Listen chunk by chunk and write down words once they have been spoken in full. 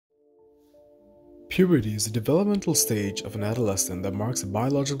Puberty is a developmental stage of an adolescent that marks a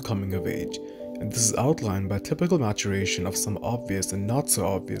biological coming of age, and this is outlined by typical maturation of some obvious and not so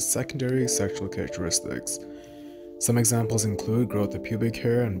obvious secondary sexual characteristics. Some examples include growth of pubic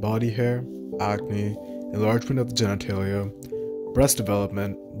hair and body hair, acne, enlargement of the genitalia, breast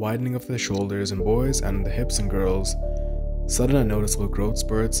development, widening of the shoulders in boys and the hips in girls, sudden and noticeable growth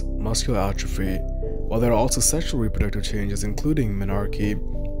spurts, muscular atrophy, while there are also sexual reproductive changes including menarche,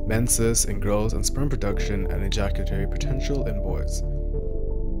 menses in girls, and sperm production and ejaculatory potential in boys.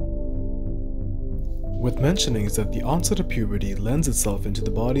 Worth mentioning is that the onset of puberty lends itself into the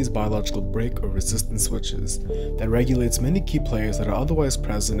body's biological brake or resistance switches that regulates many key players that are otherwise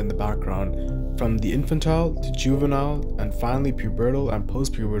present in the background, from the infantile to juvenile and finally pubertal and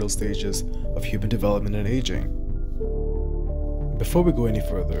post-pubertal stages of human development and aging. Before we go any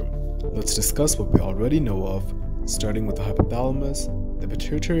further, let's discuss what we already know of, starting with the hypothalamus, the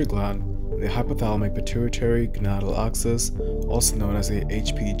pituitary gland, and the hypothalamic pituitary gonadal axis, also known as the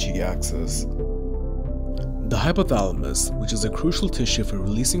HPG axis. The hypothalamus, which is a crucial tissue for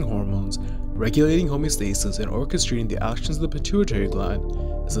releasing hormones, regulating homeostasis, and orchestrating the actions of the pituitary gland,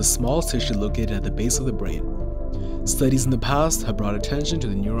 is a small tissue located at the base of the brain. Studies in the past have brought attention to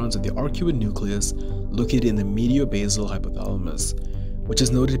the neurons of the arcuate nucleus located in the mediobasal hypothalamus, which is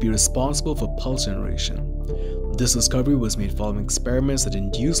noted to be responsible for pulse generation. This discovery was made following experiments that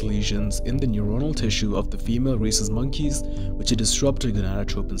induced lesions in the neuronal tissue of the female rhesus monkeys, which had disrupted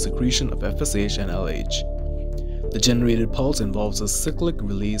gonadotropin secretion of FSH and LH. The generated pulse involves a cyclic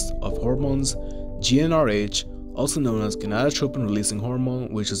release of hormones GnRH, also known as gonadotropin-releasing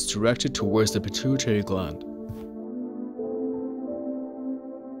hormone, which is directed towards the pituitary gland.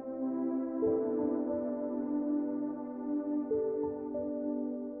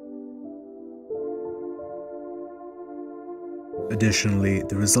 Additionally,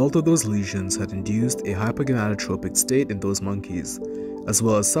 the result of those lesions had induced a hypogonadotropic state in those monkeys, as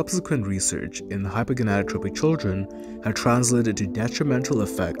well as subsequent research in hypogonadotropic children had translated to detrimental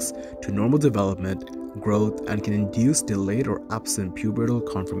effects to normal development, growth, and can induce delayed or absent pubertal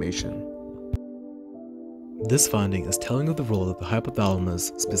conformation. This finding is telling of the role of the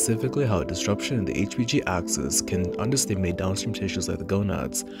hypothalamus, specifically how a disruption in the HPG axis can understimulate downstream tissues like the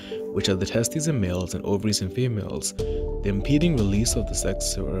gonads, which are the testes in males and ovaries in females. The impeding release of the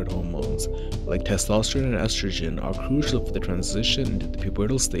sex-steroid hormones, like testosterone and estrogen, are crucial for the transition into the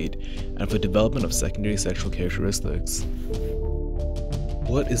pubertal state and for development of secondary sexual characteristics.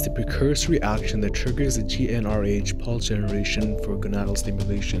 What is the precursory action that triggers the GnRH pulse generation for gonadal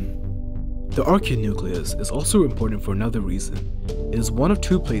stimulation? The arcuate nucleus is also important for another reason. It is one of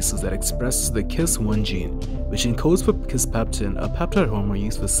two places that expresses the KISS1 gene, which encodes for kisspeptin, a peptide hormone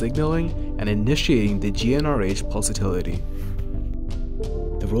used for signaling and initiating the GnRH pulsatility.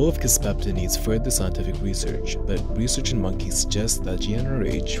 The role of kisspeptin needs further scientific research, but research in monkeys suggests that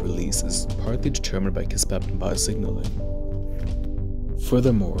GnRH release is partly determined by kisspeptin biosignaling.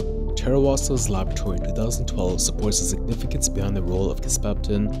 Furthermore, Terawassa's laboratory in 2012 supports the significance behind the role of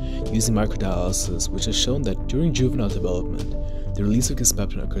kisspeptin using microdialysis, which has shown that during juvenile development, the release of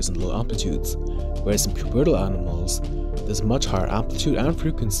kisspeptin occurs in low amplitudes, whereas in pubertal animals, there's much higher amplitude and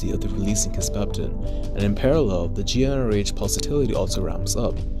frequency of the release in kisspeptin, and in parallel, the GnRH pulsatility also ramps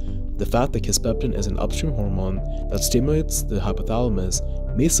up. The fact that kisspeptin is an upstream hormone that stimulates the hypothalamus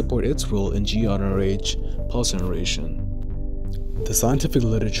may support its role in GnRH pulse generation. The scientific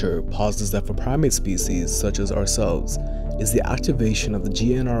literature posits that for primate species, such as ourselves, is the activation of the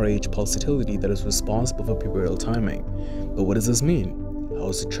GnRH pulsatility that is responsible for pubertal timing. But what does this mean? How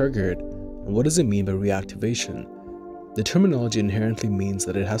is it triggered? And what does it mean by reactivation? The terminology inherently means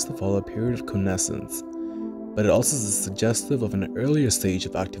that it has to follow a period of quiescence, but it also is suggestive of an earlier stage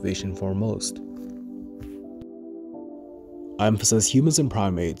of activation for most. I emphasize humans and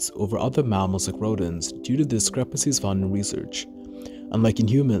primates over other mammals like rodents due to the discrepancies found in research. Unlike in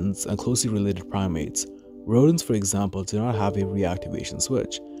humans and closely related primates, rodents, for example, do not have a reactivation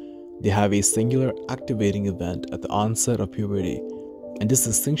switch. They have a singular activating event at the onset of puberty, and this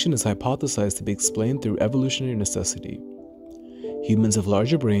distinction is hypothesized to be explained through evolutionary necessity. Humans have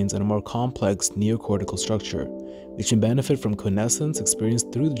larger brains and a more complex neocortical structure, which can benefit from quiescence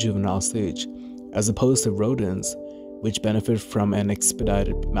experienced through the juvenile stage, as opposed to rodents, which benefit from an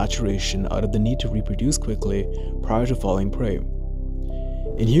expedited maturation out of the need to reproduce quickly prior to falling prey.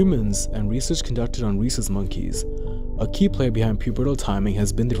 In humans and research conducted on rhesus monkeys, a key player behind pubertal timing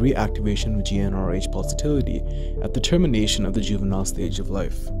has been the reactivation of GnRH pulsatility at the termination of the juvenile stage of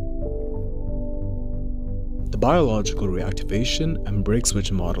life. The biological reactivation and brake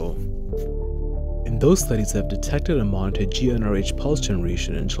switch model. In those studies that have detected and monitored GnRH pulse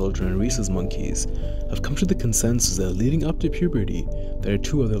generation in children and rhesus monkeys, have come to the consensus that leading up to puberty, there are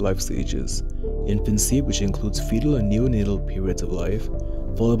two other life stages: infancy, which includes fetal and neonatal periods of life,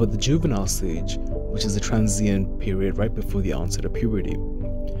 followed by the juvenile stage, which is the transient period right before the onset of puberty.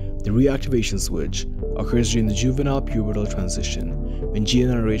 The reactivation switch occurs during the juvenile pubertal transition, when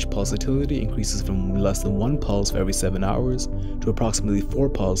GnRH pulsatility increases from less than 1 pulse for every 7 hours to approximately 4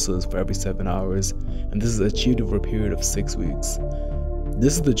 pulses for every 7 hours, and this is achieved over a period of 6 weeks.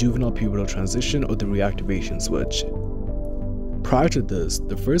 This is the juvenile pubertal transition or the reactivation switch. Prior to this,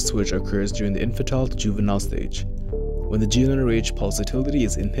 the first switch occurs during the infantile to juvenile stage, when the GnRH pulsatility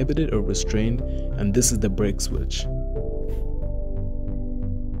is inhibited or restrained, and this is the break switch.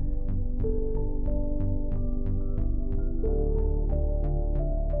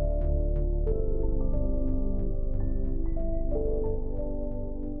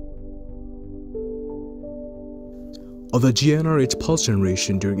 Although GnRH pulse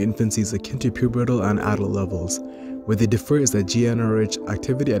generation during infancy is akin to pubertal and adult levels, where they differ is that GnRH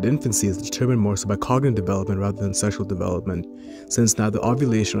activity at infancy is determined more so by cognitive development rather than sexual development, since now the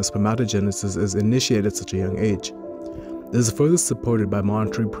ovulation or spermatogenesis is initiated at such a young age. This is further supported by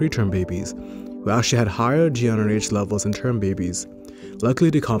monitoring preterm babies, who actually had higher GnRH levels than term babies,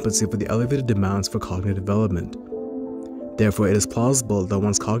 likely to compensate for the elevated demands for cognitive development. Therefore, it is plausible that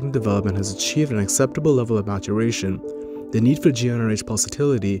once cognitive development has achieved an acceptable level of maturation, the need for GnRH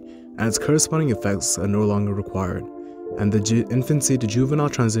pulsatility and its corresponding effects are no longer required, and the infancy to juvenile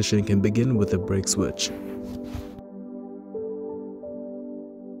transition can begin with a break switch.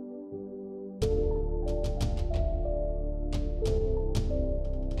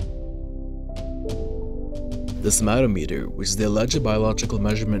 The somatometer, which is the alleged biological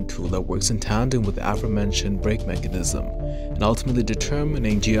measurement tool that works in tandem with the aforementioned brake mechanism, and ultimately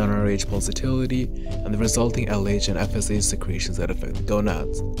determining GnRH pulsatility and the resulting LH and FSH secretions that affect the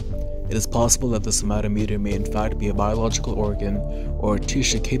gonads. It is possible that the somatometer may in fact be a biological organ or a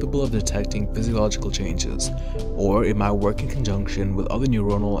tissue capable of detecting physiological changes, or it might work in conjunction with other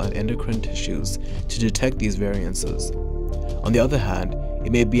neuronal and endocrine tissues to detect these variances. On the other hand,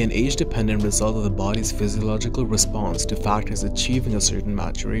 it may be an age-dependent result of the body's physiological response to factors achieving a certain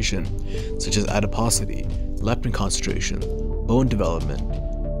maturation, such as adiposity, leptin concentration, bone development,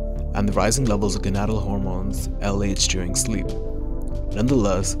 and the rising levels of gonadal hormones, LH, during sleep.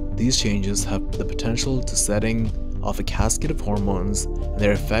 Nonetheless, these changes have the potential to setting off a cascade of hormones and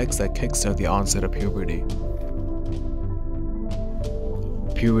their effects that kickstart the onset of puberty.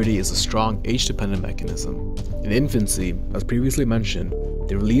 Puberty is a strong age-dependent mechanism. In infancy, as previously mentioned,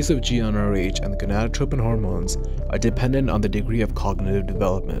 the release of GnRH and the gonadotropin hormones are dependent on the degree of cognitive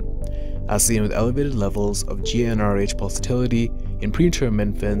development, as seen with elevated levels of GnRH pulsatility in preterm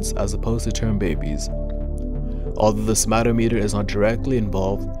infants as opposed to term babies. Although the somatometer is not directly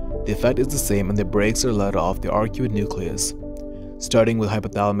involved, the effect is the same and the brakes are let off the arcuate nucleus, starting with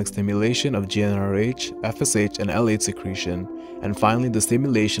hypothalamic stimulation of GnRH, FSH, and LH secretion, and finally the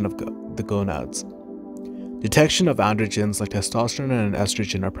stimulation of the gonads. Detection of androgens like testosterone and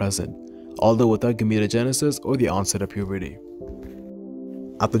estrogen are present, although without gametogenesis or the onset of puberty.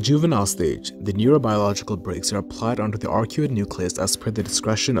 At the juvenile stage, the neurobiological brakes are applied onto the arcuate nucleus as per the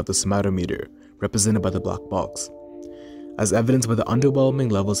discretion of the somatometer, represented by the black box, as evidenced by the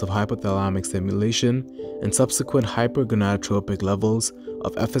underwhelming levels of hypothalamic stimulation and subsequent hypergonadotropic levels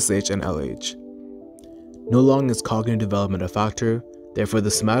of FSH and LH. No longer is cognitive development a factor, therefore the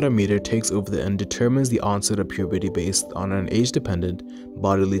somatometer takes over and determines the onset of puberty based on an age-dependent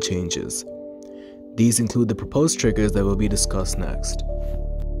bodily changes. These include the proposed triggers that will be discussed next.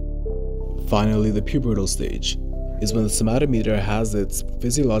 Finally, the pubertal stage is when the somatometer has its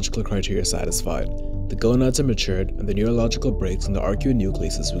physiological criteria satisfied, the gonads are matured, and the neurological brakes on the arcuate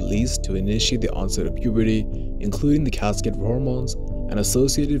nucleus is released to initiate the onset of puberty, including the cascade of hormones and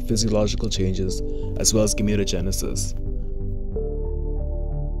associated physiological changes, as well as gametogenesis.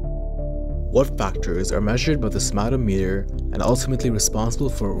 What factors are measured by the somatometer and ultimately responsible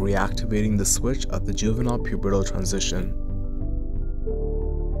for reactivating the switch at the juvenile pubertal transition?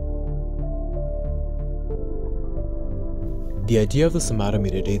 The idea of the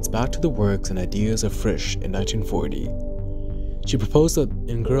somatometer dates back to the works and ideas of Frisch in 1940. She proposed that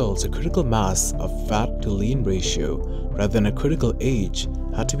in girls, a critical mass of fat to lean ratio rather than a critical age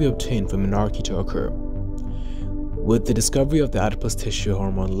had to be obtained for menarche to occur. With the discovery of the adipose tissue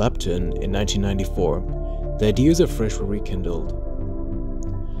hormone leptin in 1994, the ideas of Frisch were rekindled.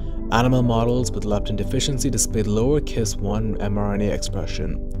 Animal models with leptin deficiency displayed lower KIS1 mRNA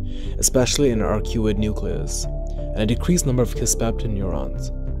expression, especially in an arcuate nucleus, and a decreased number of kispeptin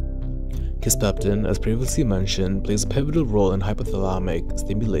neurons. Kisspeptin, as previously mentioned, plays a pivotal role in hypothalamic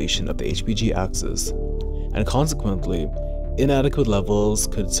stimulation of the HPG axis, and consequently, inadequate levels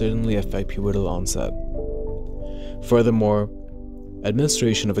could certainly affect pubertal onset. Furthermore,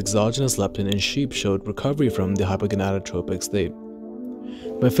 administration of exogenous leptin in sheep showed recovery from the hypogonadotropic state.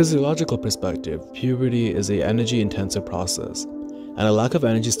 From a physiological perspective, puberty is an energy-intensive process, and a lack of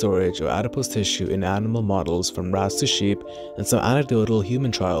energy storage or adipose tissue in animal models from rats to sheep and some anecdotal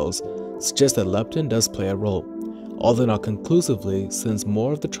human trials suggest that leptin does play a role, although not conclusively, since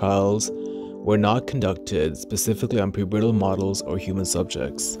more of the trials were not conducted specifically on pubertal models or human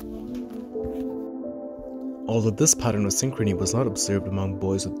subjects. Although this pattern of synchrony was not observed among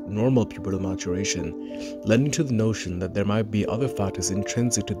boys with normal pubertal maturation, leading to the notion that there might be other factors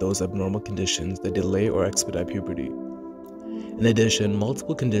intrinsic to those abnormal conditions that delay or expedite puberty. In addition,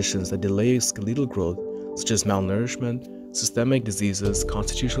 multiple conditions that delay skeletal growth, such as malnourishment, systemic diseases,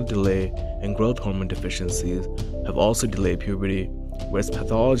 constitutional delay, and growth hormone deficiencies, have also delayed puberty, whereas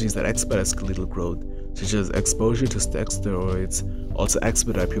pathologies that expedite skeletal growth, such as exposure to steroids, also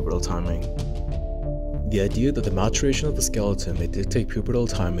expedite pubertal timing. The idea that the maturation of the skeleton may dictate pubertal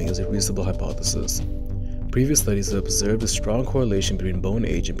timing is a reasonable hypothesis. Previous studies have observed a strong correlation between bone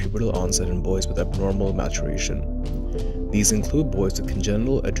age and pubertal onset in boys with abnormal maturation. These include boys with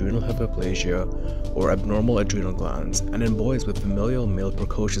congenital adrenal hyperplasia or abnormal adrenal glands, and in boys with familial male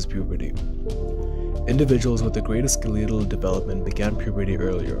precocious puberty. Individuals with the greatest skeletal development began puberty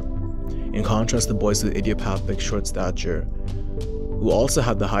earlier, in contrast to boys with idiopathic short stature, who also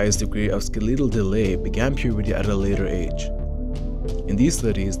had the highest degree of skeletal delay, began puberty at a later age. In these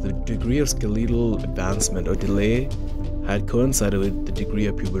studies, the degree of skeletal advancement or delay had coincided with the degree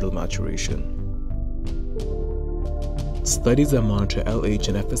of pubertal maturation. Studies that monitor LH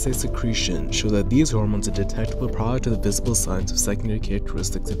and FSH secretion show that these hormones are detectable prior to the visible signs of secondary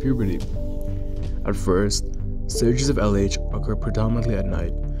characteristics of puberty. At first, surges of LH occur predominantly at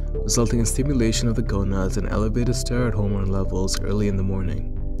night, resulting in stimulation of the gonads and elevated steroid hormone levels early in the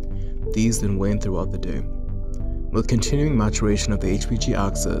morning. These then wane throughout the day. With continuing maturation of the HPG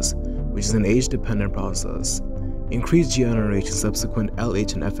axis, which is an age-dependent process, increased GnRH and subsequent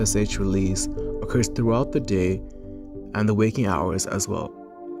LH and FSH release occurs throughout the day and the waking hours as well.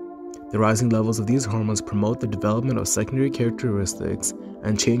 The rising levels of these hormones promote the development of secondary characteristics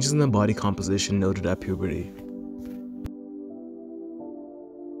and changes in the body composition noted at puberty.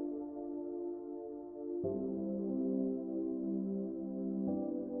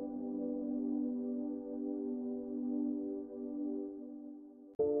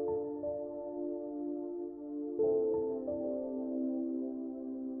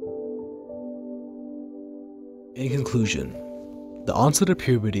 In conclusion, the onset of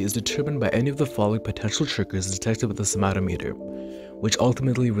puberty is determined by any of the following potential triggers detected with the somatometer, which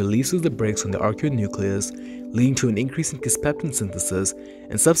ultimately releases the brakes on the arcuate nucleus, leading to an increase in kisspeptin synthesis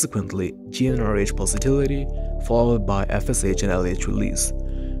and subsequently GnRH pulsatility, followed by FSH and LH release.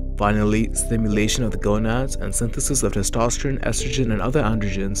 Finally, stimulation of the gonads and synthesis of testosterone, estrogen, and other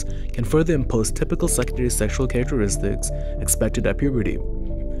androgens can further impose typical secondary sexual characteristics expected at puberty.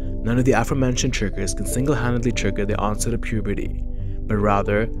 None of the aforementioned triggers can single-handedly trigger the onset of puberty, but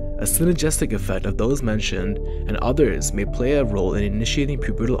rather, a synergistic effect of those mentioned and others may play a role in initiating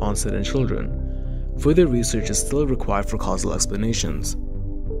pubertal onset in children. Further research is still required for causal explanations.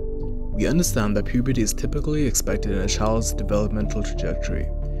 We understand that puberty is typically expected in a child's developmental trajectory,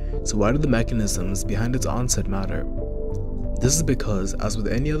 so why do the mechanisms behind its onset matter? This is because, as with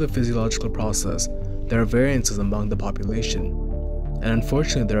any other physiological process, there are variances among the population, and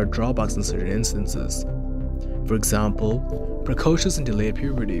unfortunately there are drawbacks in certain instances. For example, precocious and delayed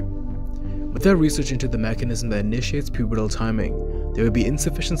puberty. Without research into the mechanism that initiates pubertal timing, there would be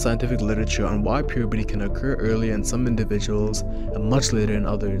insufficient scientific literature on why puberty can occur early in some individuals and much later in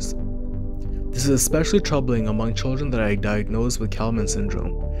others. This is especially troubling among children that are diagnosed with Kallmann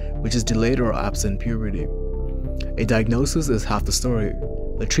syndrome, which is delayed or absent puberty. A diagnosis is half the story.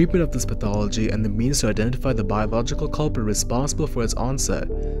 The treatment of this pathology and the means to identify the biological culprit responsible for its onset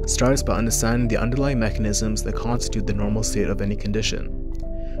starts by understanding the underlying mechanisms that constitute the normal state of any condition.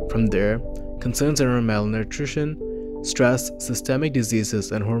 From there, concerns around malnutrition, stress, systemic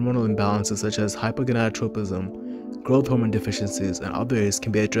diseases, and hormonal imbalances such as hypogonadotropism, growth hormone deficiencies, and others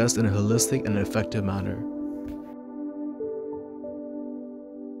can be addressed in a holistic and effective manner.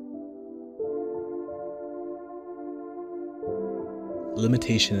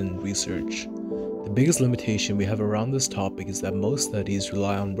 Limitation in research. The biggest limitation we have around this topic is that most studies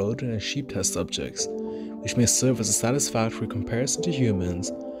rely on rodent and sheep test subjects, which may serve as a satisfactory comparison to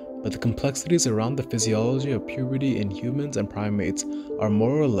humans, but the complexities around the physiology of puberty in humans and primates are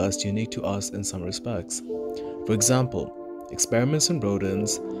more or less unique to us in some respects. For example, experiments in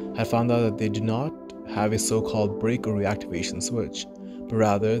rodents have found out that they do not have a so-called break or reactivation switch, but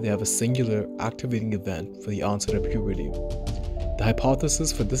rather they have a singular activating event for the onset of puberty. The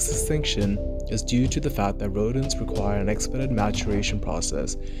hypothesis for this distinction is due to the fact that rodents require an expedited maturation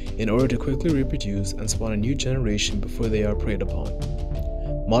process in order to quickly reproduce and spawn a new generation before they are preyed upon.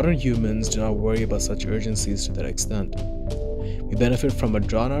 Modern humans do not worry about such urgencies to that extent. We benefit from a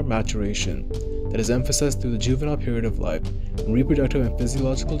drawn-out maturation that is emphasized through the juvenile period of life, when reproductive and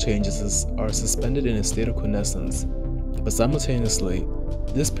physiological changes are suspended in a state of quiescence. But simultaneously,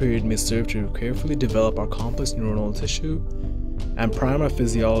 this period may serve to carefully develop our complex neuronal tissue and prime our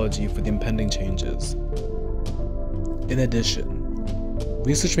physiology for the impending changes. In addition,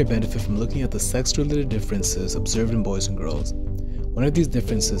 research may benefit from looking at the sex-related differences observed in boys and girls. One of these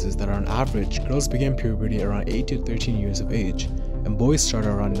differences is that on average, girls begin puberty around 8 to 13 years of age, and boys start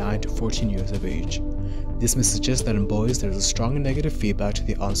around 9 to 14 years of age. This may suggest that in boys there is a strong negative feedback to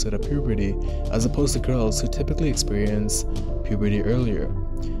the onset of puberty, as opposed to girls who typically experience puberty earlier.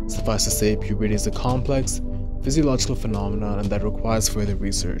 Suffice to say, puberty is a complex, physiological phenomenon and that requires further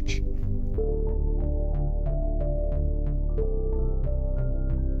research.